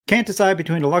Can't decide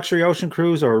between a luxury ocean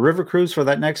cruise or a river cruise for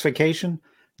that next vacation?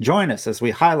 Join us as we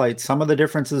highlight some of the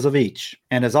differences of each.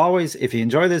 And as always, if you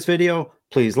enjoy this video,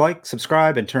 please like,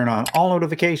 subscribe, and turn on all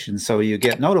notifications so you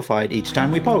get notified each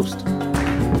time we post.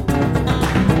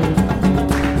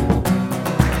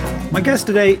 My guest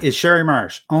today is Sherry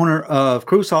Marsh, owner of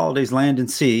Cruise Holidays Land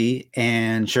 & Sea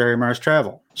and Sherry Marsh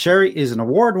Travel. Sherry is an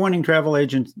award-winning travel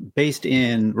agent based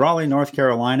in Raleigh, North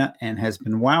Carolina, and has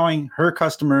been wowing her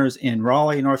customers in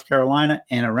Raleigh, North Carolina,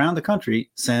 and around the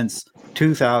country since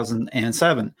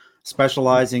 2007,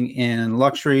 specializing in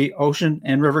luxury ocean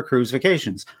and river cruise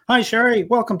vacations. Hi, Sherry.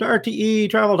 Welcome to RTE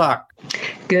Travel Talk.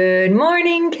 Good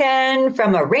morning, Ken,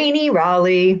 from a rainy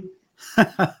Raleigh.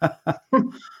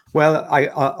 Well,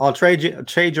 I'll trade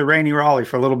your rainy Raleigh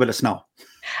for a little bit of snow.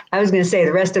 I was going to say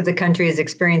the rest of the country is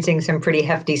experiencing some pretty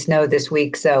hefty snow this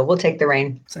week, so we'll take the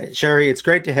rain. Sherry, it's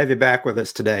great to have you back with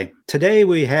us today. Today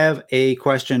we have a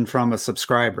question from a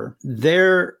subscriber.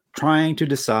 They're trying to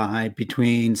decide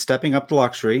between stepping up to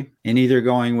luxury and either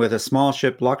going with a small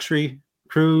ship luxury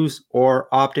cruise or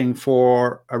opting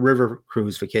for a river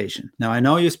cruise vacation. Now, I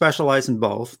know you specialize in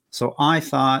both, so I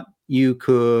thought you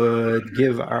could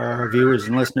give our viewers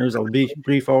and listeners a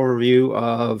brief overview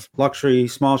of luxury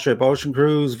small ship ocean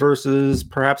cruise versus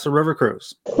perhaps a river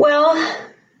cruise. Well,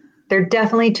 they're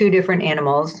definitely two different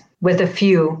animals with a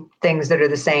few things that are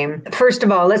the same. First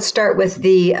of all, let's start with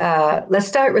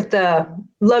the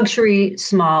luxury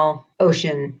small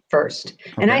ocean first.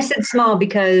 Okay. And I said small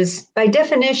because by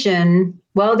definition,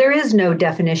 well, there is no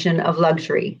definition of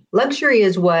luxury. Luxury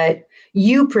is what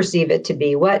you perceive it to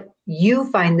be, what you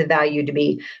find the value to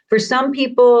be. For some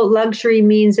people, luxury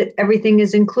means that everything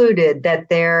is included, that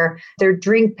their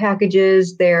drink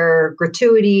packages, their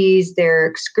gratuities, their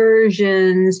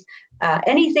excursions,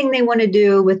 anything they want to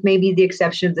do with maybe the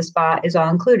exception of the spa is all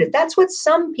included. That's what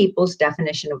some people's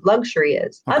definition of luxury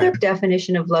is. Okay. Other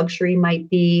definition of luxury might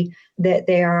be that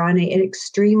they are on an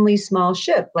extremely small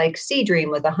ship like Sea Dream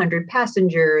with 100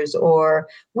 passengers or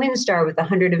Windstar with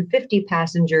 150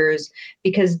 passengers,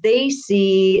 because they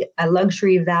see a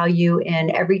luxury value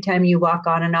in every time you walk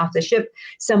on and off the ship,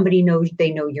 somebody knows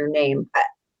they know your name.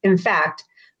 In fact,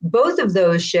 both of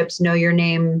those ships know your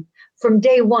name from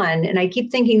day one, and I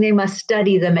keep thinking they must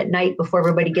study them at night before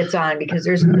everybody gets on, because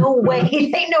there's no way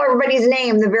they know everybody's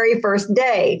name the very first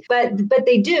day. But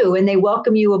they do, and they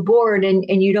welcome you aboard, and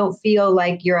you don't feel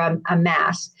like you're a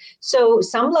mass. So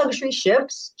some luxury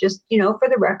ships, just for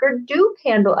the record, do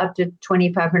handle up to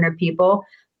 2,500 people.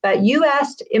 But you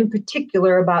asked in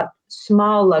particular about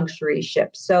small luxury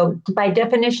ships. So by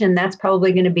definition, that's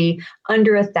probably going to be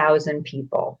under 1,000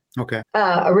 people. Okay.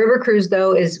 A river cruise,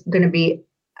 though, is going to be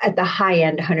at the high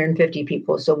end, 150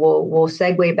 people. So we'll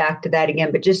segue back to that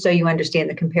again, but just so you understand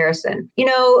the comparison.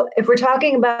 If we're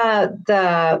talking about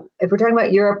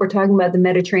Europe, we're talking about the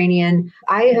Mediterranean.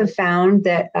 I have found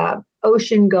that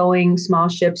ocean-going small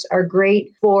ships are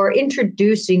great for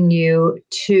introducing you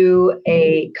to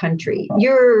a country.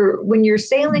 When you're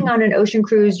sailing on an ocean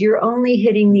cruise, you're only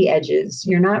hitting the edges.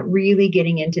 You're not really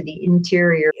getting into the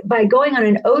interior. By going on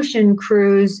an ocean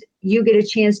cruise, you get a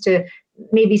chance to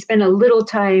maybe spend a little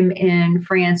time in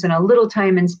France and a little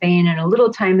time in Spain and a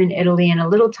little time in Italy and a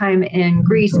little time in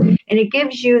Greece. And it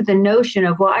gives you the notion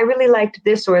of, well, I really liked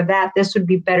this or that. This would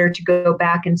be better to go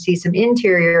back and see some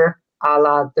interior a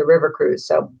la the river cruise.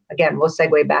 So again, we'll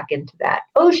segue back into that.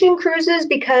 Ocean cruises,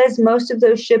 because most of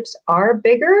those ships are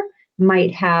bigger,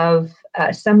 might have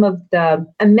some of the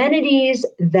amenities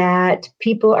that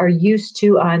people are used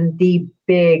to on the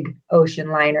big ocean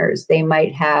liners. They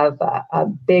might have a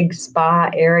big spa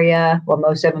area. Well,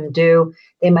 most of them do.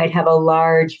 They might have a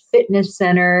large fitness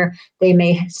center. They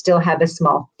may still have a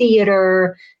small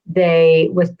theater.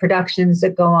 With productions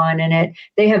that go on in it.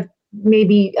 They have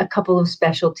maybe a couple of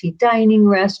specialty dining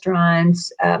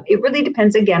restaurants. It really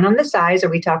depends, again, on the size. Are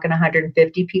we talking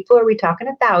 150 people? Are we talking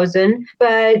 1,000?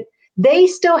 But they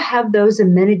still have those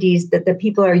amenities that the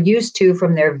people are used to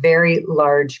from their very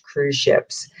large cruise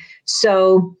ships.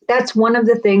 So that's one of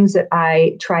the things that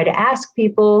I try to ask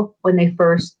people when they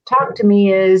first talk to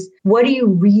me is, what are you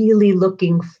really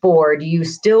looking for? Do you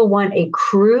still want a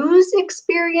cruise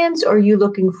experience, or are you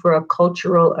looking for a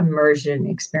cultural immersion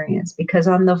experience? Because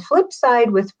on the flip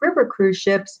side, with river cruise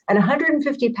ships at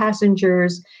 150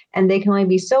 passengers, and they can only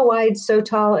be so wide, so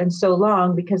tall, and so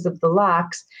long because of the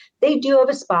locks, they do have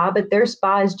a spa, but their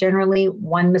spa is generally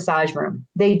one massage room.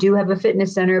 They do have a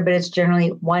fitness center, but it's generally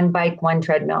one bike, one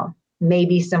treadmill.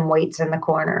 maybe some weights in the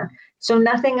corner. So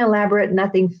nothing elaborate,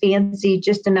 nothing fancy,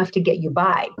 just enough to get you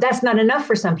by. That's not enough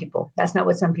for some people. That's not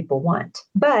what some people want.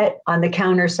 But on the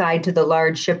counter side to the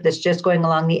large ship that's just going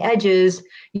along the edges,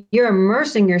 you're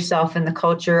immersing yourself in the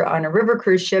culture on a river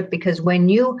cruise ship, because when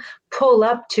you pull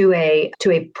up to a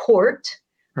port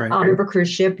on a river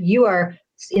cruise ship, you are,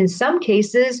 in some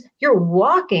cases, you're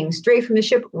walking straight from the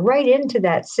ship right into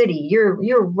that city. You're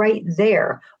right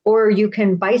there. Or you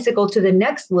can bicycle to the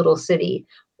next little city.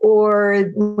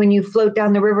 Or when you float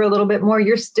down the river a little bit more,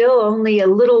 you're still only a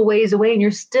little ways away and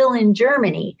you're still in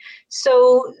Germany.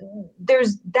 So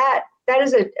there's that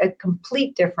is a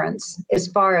complete difference as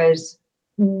far as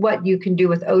what you can do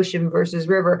with ocean versus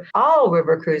river. All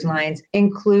river cruise lines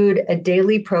include a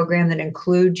daily program that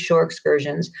includes shore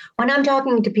excursions. When I'm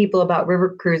talking to people about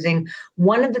river cruising,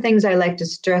 one of the things I like to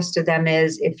stress to them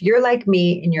is, if you're like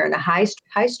me and you're in a high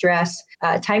stress,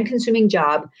 time-consuming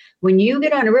job, when you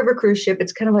get on a river cruise ship,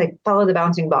 it's kind of like follow the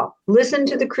bouncing ball. Listen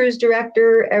to the cruise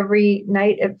director every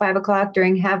night at 5 o'clock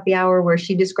during happy hour, where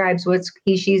she describes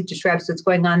she describes what's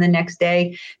going on the next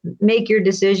day. Make your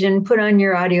decision, put on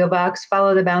your audio box,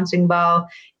 follow the bouncing ball,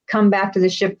 come back to the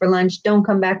ship for lunch, don't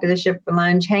come back to the ship for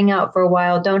lunch, hang out for a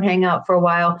while, don't hang out for a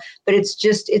while. But it's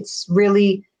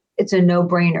a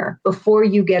no-brainer. Before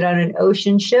you get on an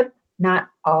ocean ship, not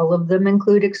all of them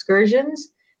include excursions.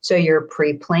 So you're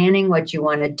pre-planning what you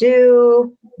want to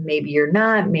do. Maybe you're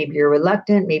not, maybe you're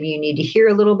reluctant, maybe you need to hear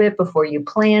a little bit before you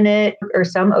plan it. Or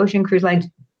some ocean cruise lines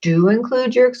do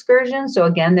include your excursion. So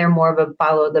again, they're more of a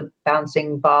follow the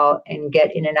bouncing ball and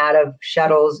get in and out of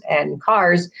shuttles and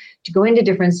cars to go into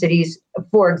different cities.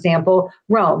 For example,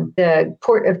 Rome, the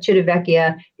port of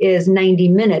Civitavecchia is 90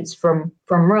 minutes from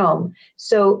Rome.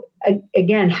 So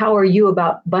again, how are you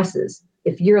about buses?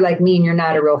 If you're like me and you're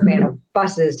not a real fan of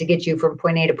buses to get you from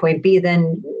point A to point B,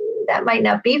 then that might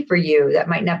not be for you. That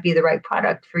might not be the right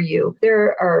product for you.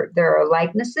 There are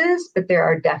likenesses, but there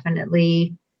are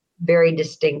definitely very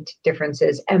distinct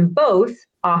differences. And both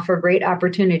offer great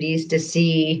opportunities to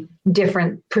see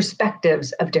different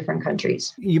perspectives of different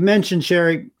countries. You mentioned,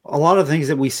 Sherry, a lot of things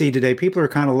that we see today, people are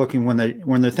kind of looking, when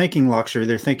they're thinking luxury,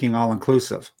 they're thinking all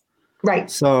inclusive. Right.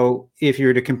 So if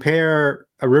you're to compare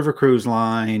a river cruise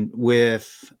line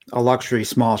with a luxury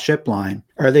small ship line,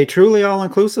 are they truly all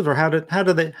inclusive, or how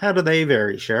do they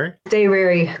vary, Sherry? They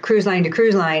vary cruise line to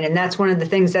cruise line, and that's one of the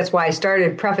things. That's why I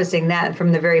started prefacing that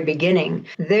from the very beginning.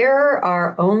 There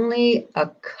are only a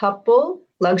couple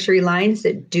luxury lines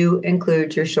that do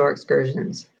include your shore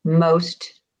excursions.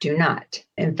 Most do not.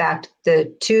 In fact,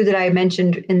 the two that I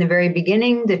mentioned in the very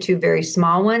beginning, the two very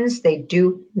small ones, they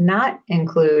do not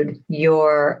include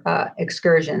your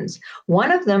excursions.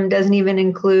 One of them doesn't even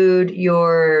include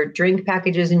your drink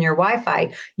packages and your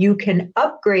Wi-Fi. You can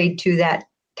upgrade to that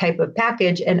type of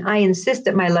package, and I insist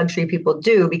that my luxury people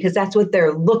do, because that's what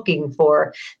they're looking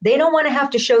for. They don't want to have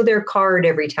to show their card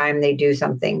every time they do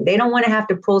something. They don't want to have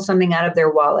to pull something out of their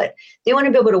wallet. They want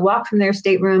to be able to walk from their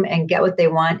stateroom and get what they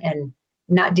want and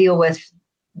not deal with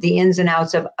the ins and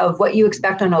outs of what you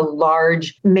expect on a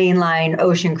large mainline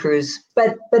ocean cruise.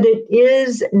 But it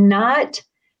is not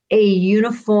a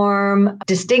uniform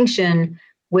distinction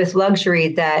with luxury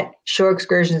that shore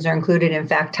excursions are included. In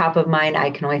fact, top of mind,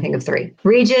 I can only think of 3: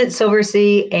 Regent,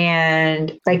 Silversea,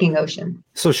 and Viking Ocean.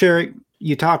 So Sherry,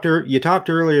 you talked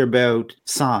earlier about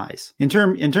size. In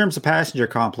terms of passenger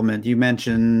complement, you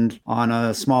mentioned on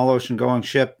a small ocean going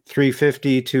ship,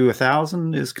 350 to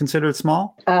 1,000 is considered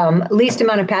small? Least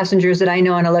amount of passengers that I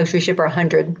know on a luxury ship are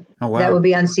 100. Oh, wow. That would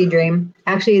be on Sea Dream.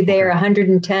 Actually, they are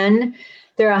 110.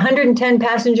 There are 110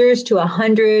 passengers to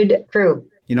 100 crew.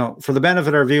 For the benefit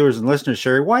of our viewers and listeners,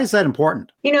 Sherry, why is that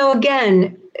important?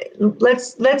 Again,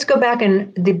 let's go back,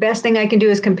 and the best thing I can do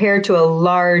is compare to a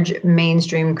large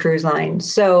mainstream cruise line.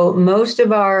 So most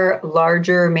of our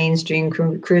larger mainstream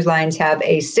cruise lines have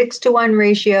a 6-to-1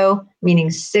 ratio, meaning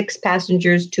 6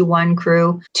 passengers to 1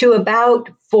 crew, to about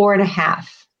 4.5.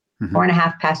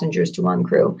 4.5 passengers to 1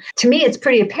 crew. To me, it's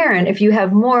pretty apparent if you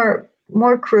have more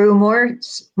crew,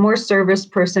 more service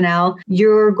personnel,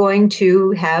 you're going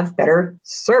to have better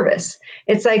service.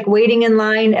 It's like waiting in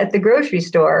line at the grocery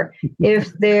store.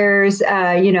 If there's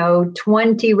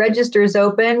 20 registers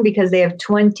open because they have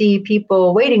 20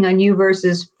 people waiting on you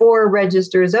versus 4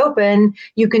 registers open,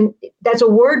 that's a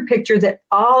word picture that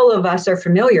all of us are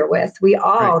familiar with. We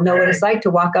all know what it's like to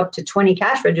walk up to 20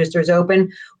 cash registers open,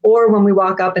 or when we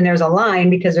walk up and there's a line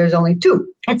because there's only 2.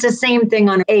 It's the same thing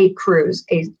on a cruise,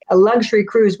 a luxury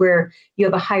cruise where you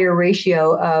have a higher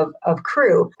ratio of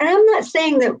crew. And I'm not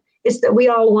saying that it's that we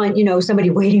all want, somebody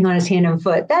waiting on us hand and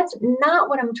foot. That's not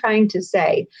what I'm trying to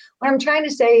say. What I'm trying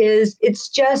to say is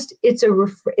it's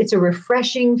a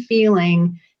refreshing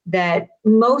feeling that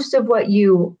most of what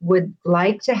you would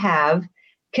like to have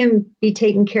can be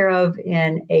taken care of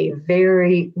in a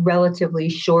very relatively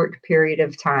short period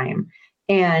of time.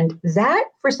 And that,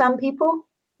 for some people,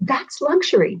 that's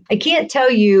luxury. I can't tell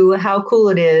you how cool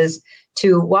it is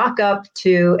to walk up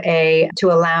to a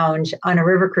lounge on a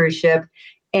river cruise ship,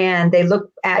 and they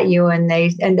look at you and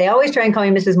they always try and call me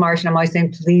Mrs. Marsh, and I'm always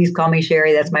saying, please call me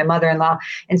Sherry. That's my mother-in-law.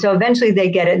 And so eventually they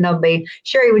get it, and they'll be,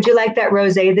 Sherry, would you like that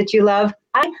rosé that you love?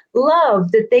 I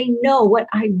love that they know what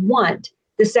I want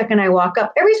the second I walk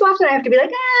up. Every so often I have to be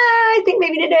like, I think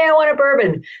maybe today I want a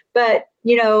bourbon. But,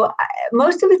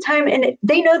 most of the time, and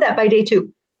they know that by day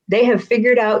 2. They have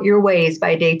figured out your ways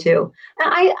by day 2.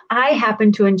 Now, I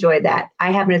happen to enjoy that.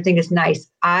 I happen to think it's nice.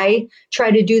 I try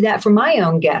to do that for my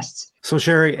own guests. So,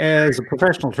 Sherry, as a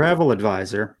professional travel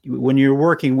advisor, when you're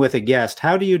working with a guest,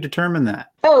 how do you determine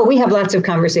that? Oh, we have lots of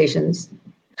conversations,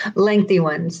 lengthy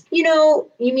ones. Are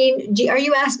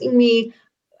you asking me,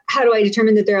 how do I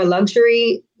determine that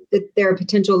that they're a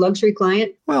potential luxury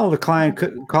client? Well, the client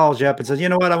calls you up and says, you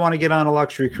know what, I want to get on a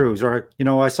luxury cruise, or,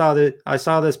 I saw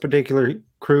this particular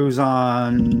cruise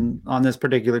on this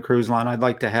particular cruise line. I'd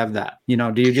like to have that.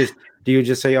 Do you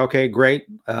just say, okay, great,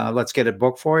 let's get it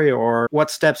booked for you? Or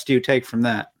what steps do you take from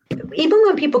that? Even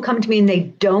when people come to me and they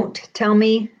don't tell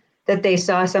me that they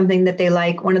saw something that they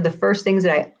like, one of the first things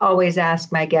that I always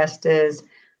ask my guest is,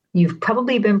 you've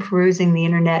probably been perusing the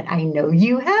internet. I know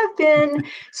you have been.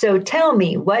 So tell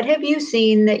me, what have you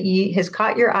seen that has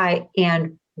caught your eye,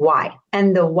 and why?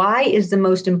 And the why is the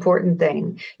most important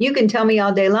thing. You can tell me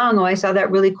all day long, oh, I saw that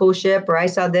really cool ship, or I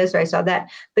saw this, or I saw that.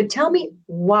 But tell me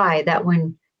why that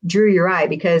one drew your eye,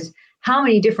 because how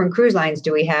many different cruise lines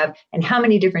do we have, and how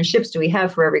many different ships do we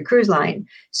have for every cruise line?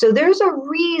 So there's a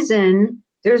reason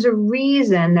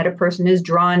that a person is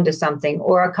drawn to something,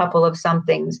 or a couple of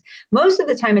somethings. Most of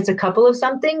the time it's a couple of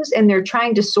somethings, and they're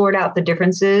trying to sort out the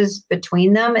differences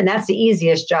between them. And that's the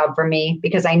easiest job for me,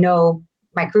 because I know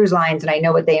my cruise lines and I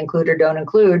know what they include or don't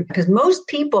include. Because most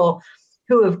people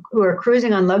who are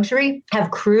cruising on luxury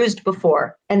have cruised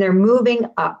before, and they're moving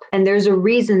up. And there's a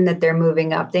reason that they're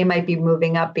moving up. They might be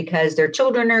moving up because their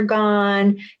children are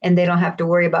gone and they don't have to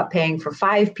worry about paying for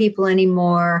 5 people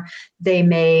anymore. They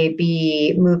may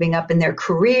be moving up in their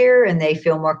career and they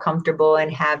feel more comfortable in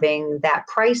having that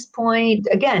price point.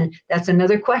 Again, that's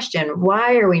another question.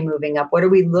 Why are we moving up? What are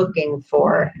we looking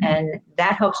for? And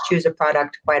that helps choose a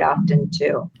product quite often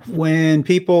too. When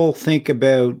people think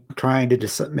about trying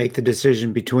to make the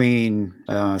decision between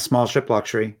small ship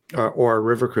luxury or a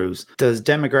river cruise, does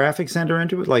demographics enter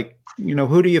into it? Like,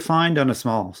 who do you find on a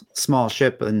small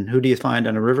ship, and who do you find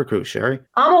on a river cruise, Sherry?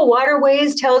 AMA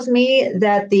Waterways tells me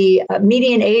that the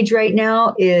median age right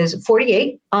now is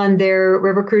 48 on their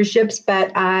river cruise ships,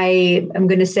 but I am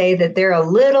going to say that they're a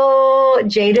little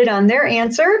jaded on their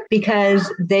answer,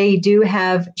 because they do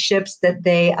have ships that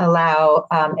they allow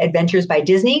Adventures by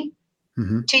Disney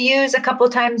to use a couple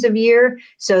times a year.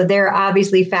 So they're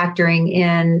obviously factoring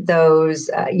in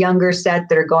those younger set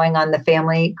that are going on the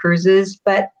family cruises.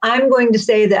 But I'm going to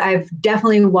say that I've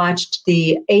definitely watched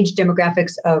the age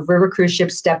demographics of river cruise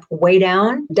ships step way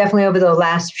down. Definitely over the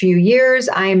last few years,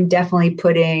 I'm definitely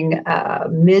putting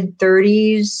mid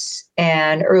 30s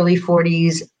and early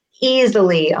 40s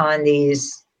easily on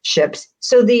these ships.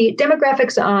 So the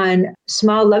demographics on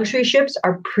small luxury ships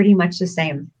are pretty much the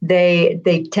same. They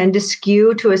tend to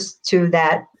skew to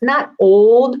that, not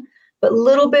old, but a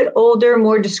little bit older,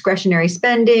 more discretionary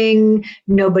spending,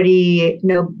 nobody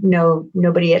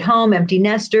at home, empty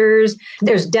nesters.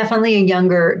 There's definitely a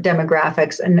younger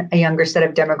demographics and a younger set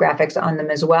of demographics on them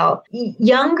as well.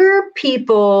 Younger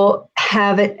people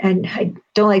have it, and I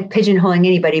don't like pigeonholing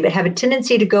anybody, but have a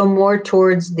tendency to go more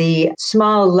towards the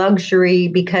small luxury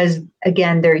because,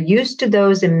 again, they're used to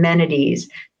those amenities.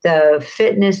 The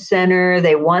fitness center,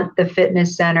 they want the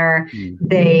fitness center.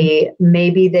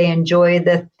 Maybe they enjoy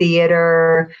the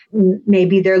theater.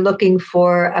 Maybe they're looking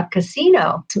for a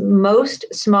casino. Most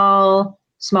smaller,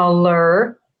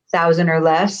 1,000 or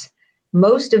less,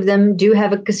 most of them do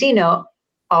have a casino,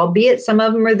 albeit some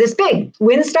of them are this big.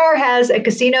 WinStar has a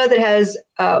casino that has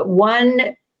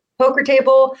one poker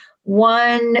table,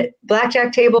 one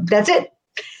blackjack table. That's it.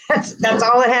 That's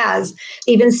all it has.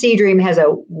 Even Seadream has a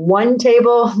one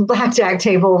table blackjack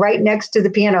table right next to the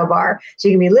piano bar. So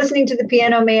you can be listening to the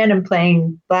piano man and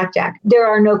playing blackjack. There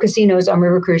are no casinos on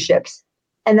river cruise ships.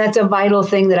 And that's a vital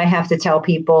thing that I have to tell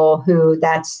people who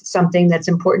that's something that's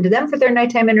important to them for their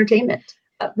nighttime entertainment.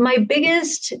 My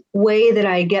biggest way that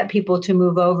I get people to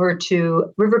move over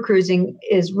to river cruising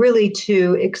is really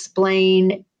to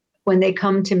explain when they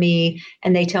come to me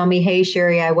and they tell me, hey,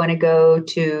 Sherry, I want to go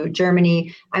to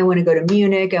Germany. I want to go to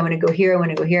Munich. I want to go here. I want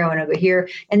to go here. I want to go here.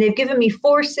 And they've given me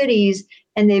 4 cities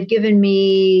and they've given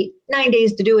me 9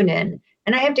 days to do it in.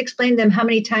 And I have to explain to them how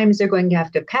many times they're going to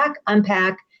have to pack,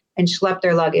 unpack, and schlep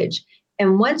their luggage.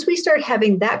 And once we start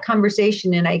having that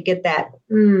conversation and I get that,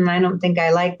 I don't think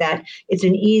I like that, it's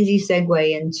an easy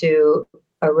segue into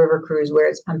a river cruise where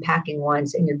it's unpacking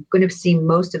once and you're going to see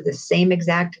most of the same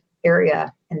exact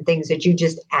area and things that you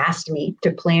just asked me to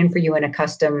plan for you in a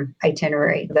custom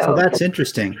itinerary. So that's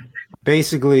interesting.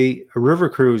 Basically, a river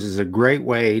cruise is a great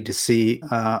way to see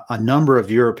a number of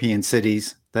European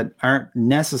cities that aren't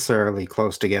necessarily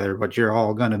close together, but you're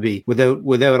all going to be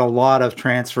without a lot of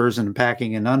transfers and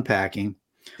packing and unpacking.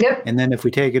 Yep. And then if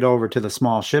we take it over to the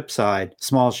small ship side,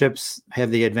 small ships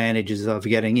have the advantages of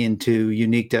getting into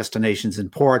unique destinations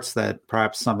and ports that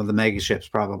perhaps some of the mega ships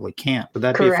probably can't. Would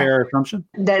that Correct. be a fair assumption?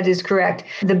 That is correct.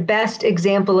 The best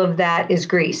example of that is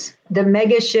Greece. The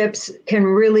mega ships can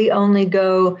really only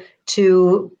go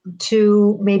to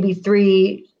 2, maybe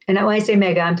 3. And when I say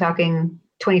mega, I'm talking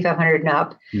 2,500 and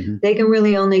up. Mm-hmm. They can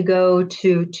really only go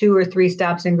to 2 or 3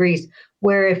 stops in Greece.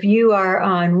 Where if you are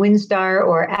on Windstar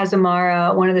or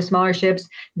Azamara, one of the smaller ships,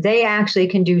 they actually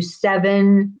can do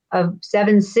 7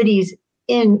 cities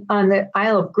on the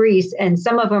Isle of Greece. And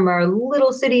some of them are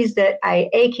little cities that I,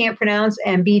 A, can't pronounce,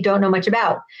 and B, don't know much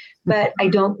about. But I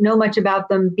don't know much about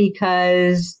them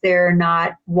because they're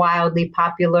not wildly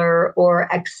popular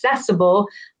or accessible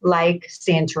like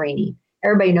Santorini.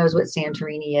 Everybody knows what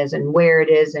Santorini is and where it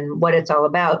is and what it's all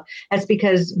about. That's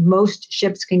because most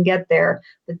ships can get there.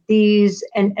 But these,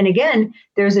 and again,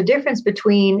 there's a difference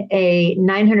between a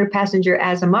 900 passenger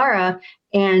Azamara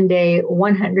and a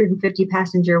 150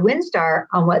 passenger Windstar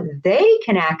on what they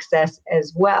can access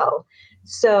as well.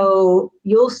 So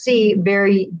you'll see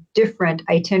very different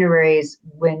itineraries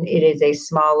when it is a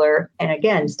smaller, and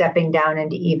again, stepping down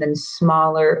into even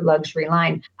smaller luxury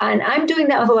line. And I'm doing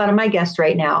that with a lot of my guests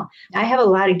right now. I have a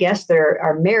lot of guests that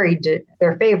are married to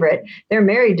their favorite. They're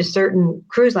married to certain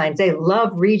cruise lines. They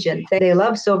love Regent. They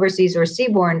love Silverseas or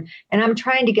Seabourn. And I'm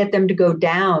trying to get them to go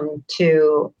down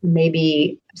to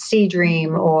maybe Sea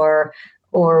Dream or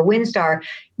Windstar.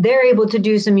 They're able to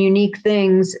do some unique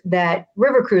things that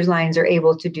river cruise lines are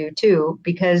able to do too,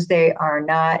 because they are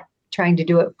not trying to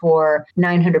do it for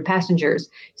 900 passengers.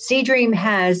 Sea Dream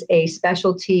has a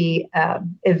specialty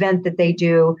event that they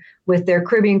do with their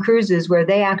Caribbean cruises where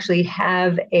they actually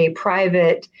have a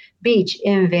private beach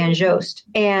in Van Joost,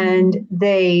 and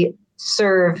they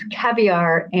serve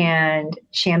caviar and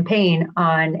champagne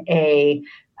on a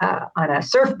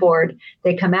surfboard.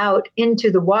 They come out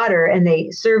into the water and they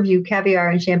serve you caviar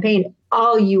and champagne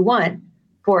all you want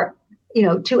for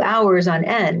 2 hours on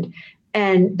end.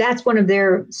 And that's one of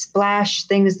their splash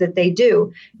things that they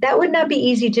do. That would not be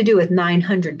easy to do with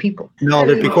 900 people. No,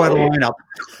 there'd be quite a lineup.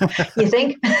 You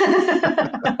think?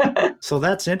 So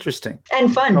that's interesting.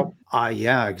 And fun.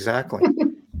 Yeah, exactly.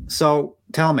 So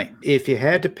tell me, if you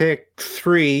had to pick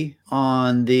 3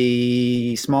 on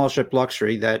the small ship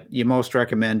luxury that you most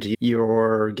recommend to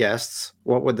your guests,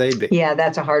 what would they be? Yeah,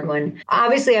 that's a hard one.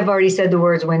 Obviously, I've already said the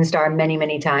words Windstar many,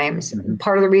 many times. Mm-hmm.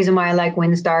 Part of the reason why I like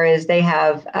Windstar is they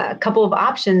have a couple of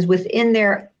options within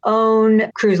their own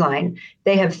cruise line.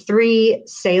 They have 3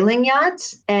 sailing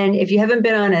yachts. And if you haven't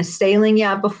been on a sailing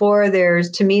yacht before,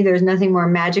 there's nothing more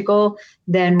magical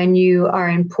than when you are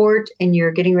in port and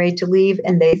you're getting ready to leave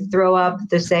and they throw up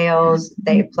the sails.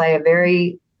 They play a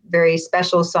very, very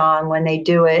special song when they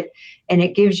do it. And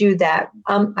it gives you that,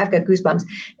 I've got goosebumps.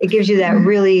 It gives you that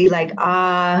really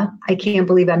I can't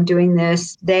believe I'm doing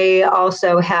this. They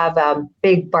also have a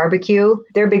big barbecue.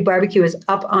 Their big barbecue is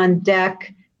up on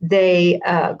deck. They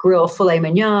grill filet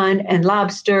mignon and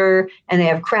lobster, and they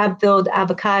have crab-filled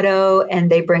avocado, and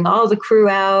they bring all the crew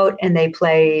out, and they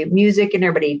play music, and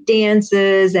everybody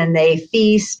dances, and they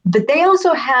feast. But they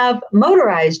also have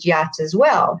motorized yachts as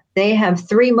well. They have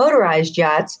 3 motorized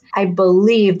yachts. I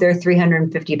believe they're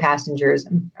 350 passengers.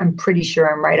 I'm pretty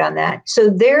sure I'm right on that. So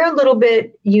they're a little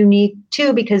bit unique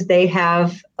too, because they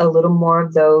have a little more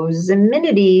of those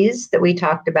amenities that we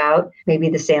talked about. Maybe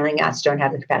the sailing yachts don't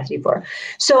have the capacity for.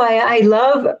 So I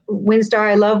love Windstar.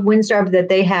 I love Windstar that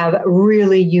they have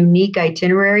really unique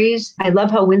itineraries. I love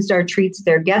how Windstar treats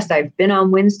their guests. I've been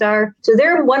on Windstar. So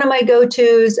they're one of my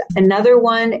go-tos. Another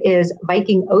one is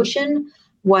Viking Ocean.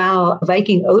 While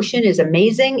Viking Ocean is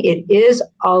amazing, it is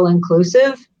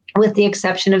all-inclusive. with the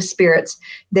exception of spirits.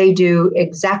 They do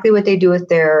exactly what they do with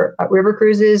their river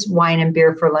cruises: wine and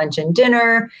beer for lunch and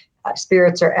dinner.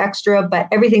 Spirits are extra, but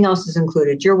everything else is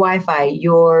included: your Wi-Fi,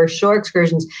 your shore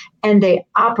excursions, and they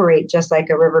operate just like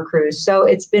a river cruise. So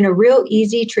it's been a real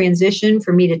easy transition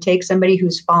for me to take somebody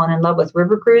who's fallen in love with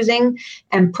river cruising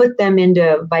and put them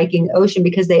into Viking Ocean,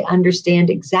 because they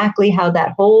understand exactly how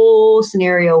that whole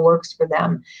scenario works for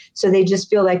them. So they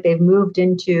just feel like they've moved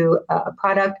into a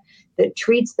product that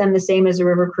treats them the same as a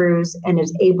river cruise and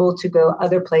is able to go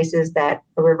other places that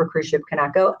a river cruise ship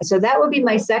cannot go. So that would be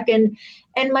my second.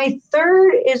 And my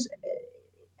third is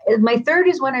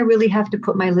when I really have to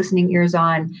put my listening ears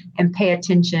on and pay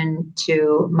attention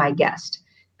to my guest,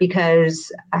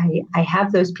 because I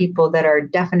have those people that are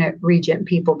definite Regent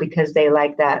people because they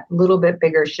like that little bit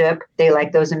bigger ship. They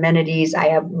like those amenities. I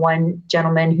have one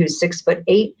gentleman who's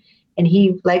 6'8", and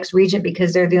he likes Regent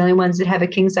because they're the only ones that have a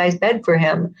king size bed for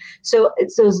him. So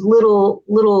it's those little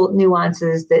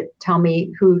nuances that tell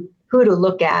me who to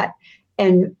look at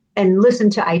and listen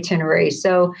to itineraries.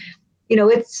 So,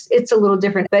 it's a little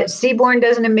different, but Seabourn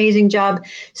does an amazing job.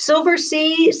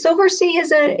 Silversea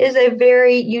is a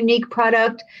very unique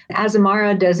product.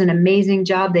 Azamara does an amazing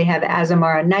job. They have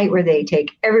Azamara Night, where they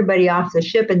take everybody off the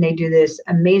ship and they do this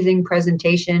amazing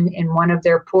presentation in one of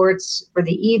their ports for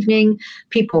the evening.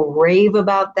 People rave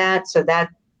about that. So that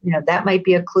might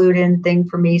be a clued in thing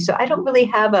for me. So I don't really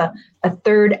have a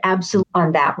third absolute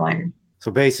on that one. So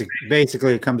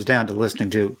basically, it comes down to listening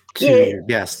to your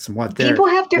guests and what people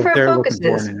have different focuses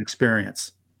looking for in an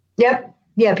experience. Yep.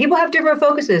 Yeah. People have different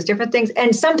focuses, different things.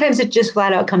 And sometimes it just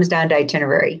flat out comes down to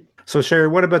itinerary. So Sherry,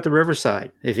 what about the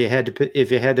riverside? If you had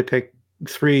to pick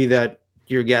three that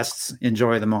your guests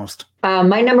enjoy the most?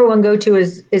 My number one go-to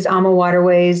is AMA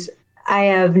Waterways. I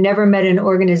have never met an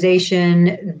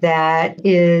organization that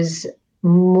is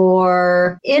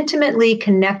more intimately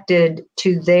connected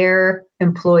to their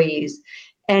employees.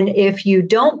 And if you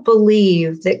don't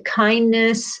believe that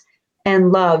kindness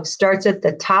and love starts at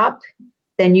the top,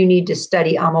 then you need to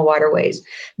study AMA Waterways.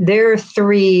 Their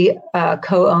three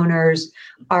co-owners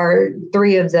are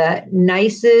three of the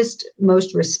nicest,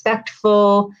 most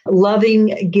respectful,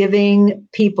 loving, giving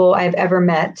people I've ever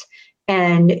met.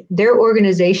 And their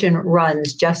organization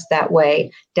runs just that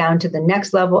way, down to the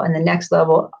next level and the next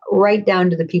level, right down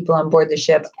to the people on board the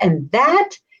ship. And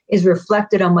that is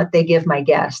reflected on what they give my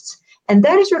guests. And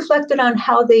that is reflected on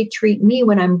how they treat me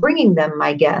when I'm bringing them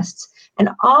my guests. And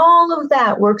all of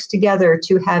that works together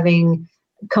to having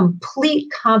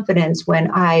complete confidence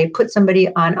when I put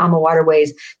somebody on AMA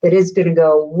Waterways that is going to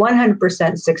go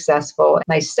 100% successful.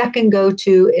 My second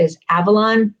go-to is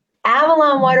Avalon.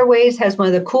 Avalon Waterways has one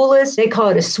of the coolest, they call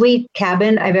it a suite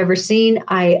cabin I've ever seen.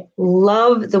 I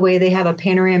love the way they have a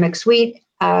panoramic suite.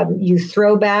 You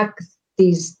throw back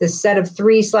this set of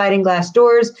 3 sliding glass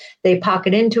doors, they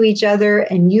pocket into each other,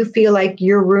 and you feel like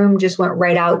your room just went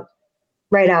right out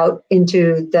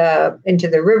into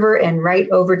the river and right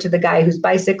over to the guy who's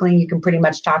bicycling. You can pretty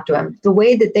much talk to him. The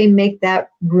way that they make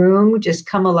that room just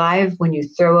come alive when you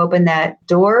throw open that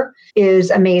door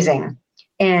is amazing.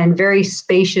 And very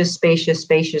spacious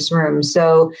rooms.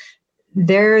 So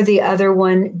they're the other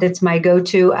one that's my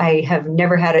go-to. I have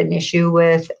never had an issue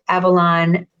with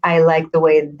Avalon. I like the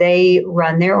way they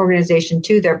run their organization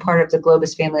too. They're part of the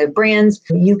Globus family of brands.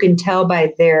 You can tell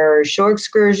by their shore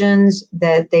excursions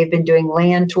that they've been doing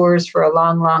land tours for a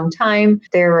long, long time.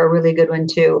 They're a really good one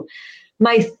too.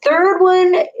 My third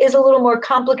one is a little more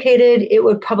complicated. It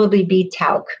would probably be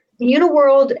Tauck.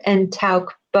 Uniworld and Tauck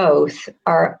both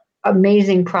are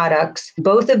amazing products.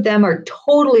 Both of them are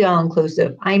totally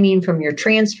all-inclusive. I mean, from your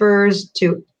transfers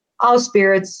to all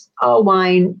spirits, all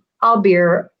wine, all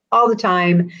beer, all the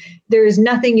time. There is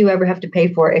nothing you ever have to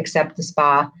pay for except the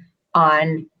spa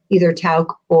on either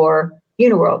Tauck or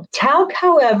Uniworld. Tauck,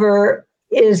 however,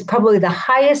 is probably the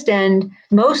highest end,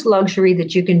 most luxury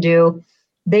that you can do.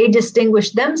 They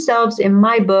distinguish themselves in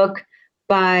my book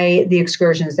by the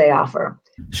excursions they offer.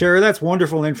 Sure, that's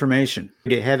wonderful information.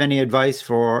 Do you have any advice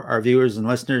for our viewers and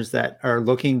listeners that are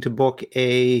looking to book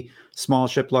a small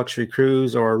ship luxury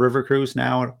cruise or a river cruise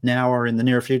now or in the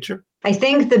near future? I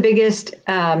think the biggest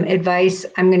advice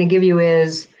I'm going to give you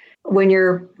is when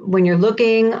you're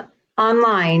looking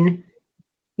online,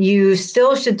 you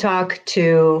still should talk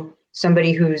to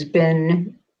somebody who's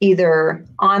been either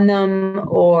on them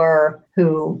or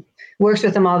who works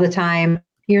with them all the time.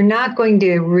 You're not going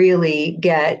to really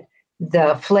get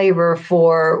the flavor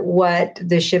for what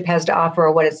the ship has to offer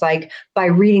or what it's like by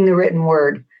reading the written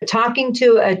word. Talking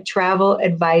to a travel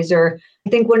advisor,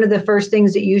 I think one of the first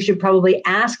things that you should probably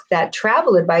ask that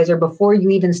travel advisor before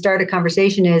you even start a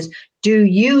conversation is, do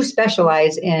you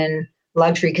specialize in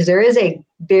luxury, because there is a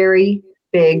very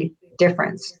big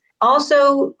difference.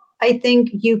 Also, I think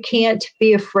you can't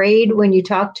be afraid when you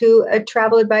talk to a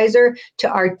travel advisor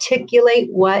to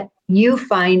articulate what you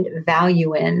find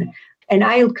value in. And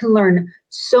I can learn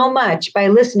so much by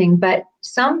listening, but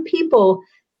some people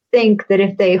think that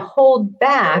if they hold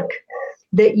back,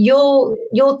 that you'll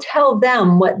tell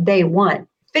them what they want.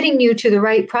 Fitting you to the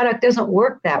right product doesn't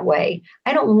work that way.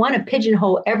 I don't want to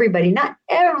pigeonhole everybody. Not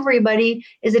everybody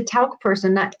is a talc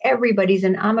person. Not everybody's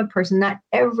an AMA person. Not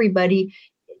everybody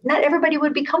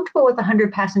would be comfortable with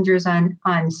 100 passengers on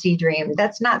Seadream.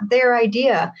 That's not their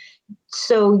idea.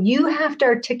 So you have to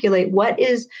articulate what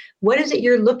is it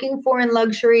you're looking for in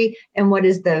luxury, and what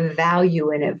is the value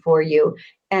in it for you.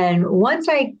 And once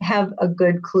I have a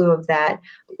good clue of that,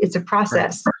 it's a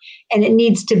process, right. And it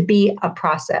needs to be a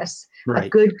process, right. A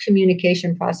good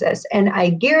communication process. And I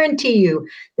guarantee you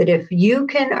that if you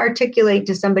can articulate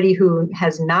to somebody who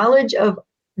has knowledge of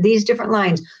these different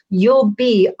lines, you'll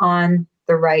be on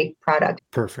the right product.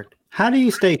 Perfect. How do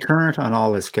you stay current on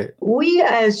all this, Kate? We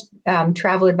as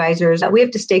travel advisors, we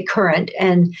have to stay current,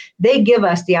 and they give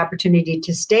us the opportunity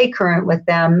to stay current with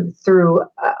them through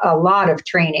a lot of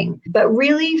training. But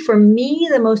really, for me,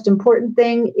 the most important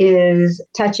thing is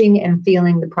touching and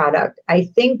feeling the product. I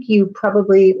think you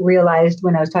probably realized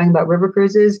when I was talking about river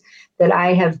cruises that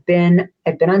I've been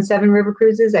on 7 river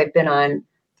cruises. I've been on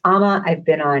AMA, I've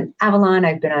been on Avalon,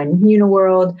 I've been on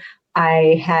Uniworld.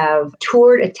 I have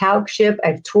toured a talc ship.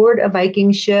 I've toured a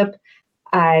Viking ship.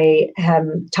 I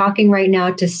am talking right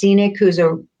now to Scenic, who's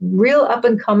a real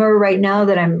up-and-comer right now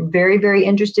that I'm very, very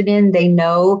interested in. They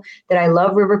know that I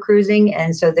love river cruising,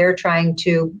 and so they're trying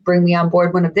to bring me on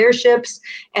board one of their ships,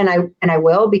 and I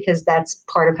will, because that's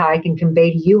part of how I can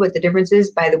convey to you what the difference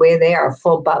is. By the way, they are a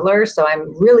full butler, so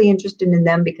I'm really interested in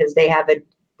them because they have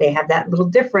that little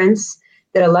difference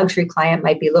that a luxury client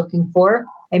might be looking for.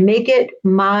 I make it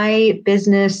my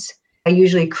business. I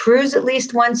usually cruise at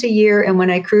least once a year. And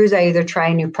when I cruise, I either try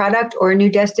a new product or a new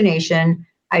destination.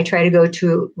 I try to go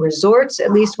to resorts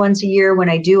at least once a year. When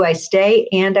I do, I stay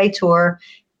and I tour.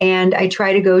 And I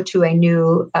try to go to a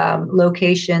new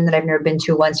location that I've never been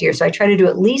to once a year. So I try to do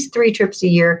at least 3 trips a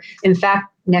year. In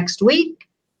fact, next week,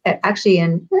 actually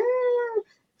in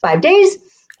 5 days,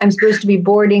 I'm supposed to be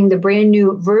boarding the brand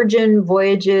new Virgin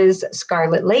Voyages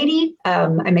Scarlet Lady.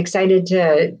 I'm excited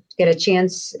to get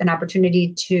an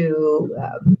opportunity to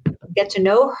get to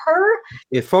know her.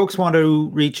 If folks want to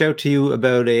reach out to you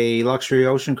about a luxury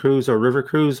ocean cruise or river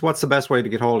cruise, what's the best way to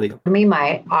get hold of you?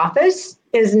 My office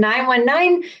is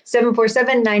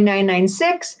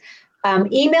 919-747-9996.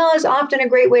 Email is often a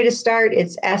great way to start.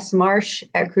 It's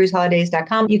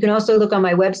smarsh@cruiseholidays.com. You can also look on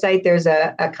my website. There's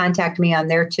a contact me on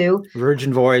there too.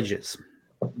 Virgin Voyages.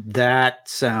 That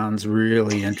sounds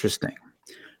really interesting.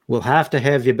 We'll have to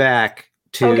have you back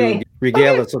to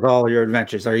regale us with all your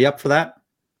adventures. Are you up for that?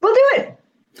 We'll do it.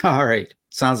 All right.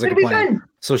 Sounds like a plan. Fun.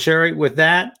 So Sherry, with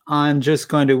that, I'm just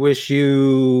going to wish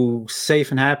you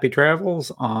safe and happy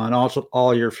travels on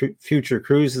all your future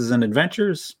cruises and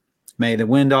adventures. May the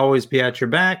wind always be at your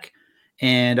back,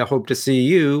 and I hope to see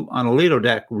you on a Lido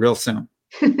deck real soon.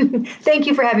 Thank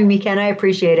you for having me, Ken. I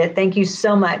appreciate it. Thank you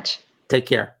so much. Take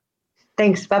care.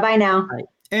 Thanks. Bye-bye now. Bye.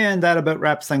 And that about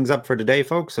wraps things up for today,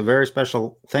 folks. A very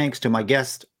special thanks to my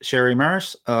guest, Sherry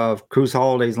Marsh of Cruise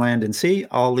Holidays Land and Sea.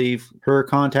 I'll leave her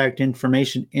contact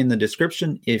information in the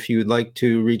description if you'd like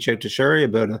to reach out to Sherry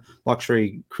about a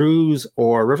luxury cruise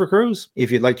or river cruise.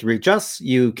 If you'd like to reach us,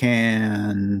 you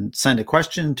can send a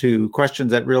question to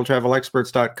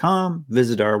questions@realtravelexperts.com,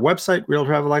 visit our website,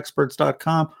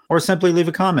 realtravelexperts.com, or simply leave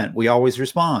a comment. We always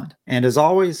respond. And as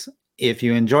always, if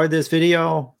you enjoyed this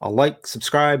video, a like,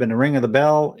 subscribe, and a ring of the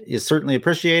bell is certainly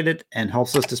appreciated and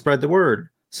helps us to spread the word.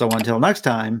 So until next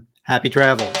time, happy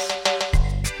travels.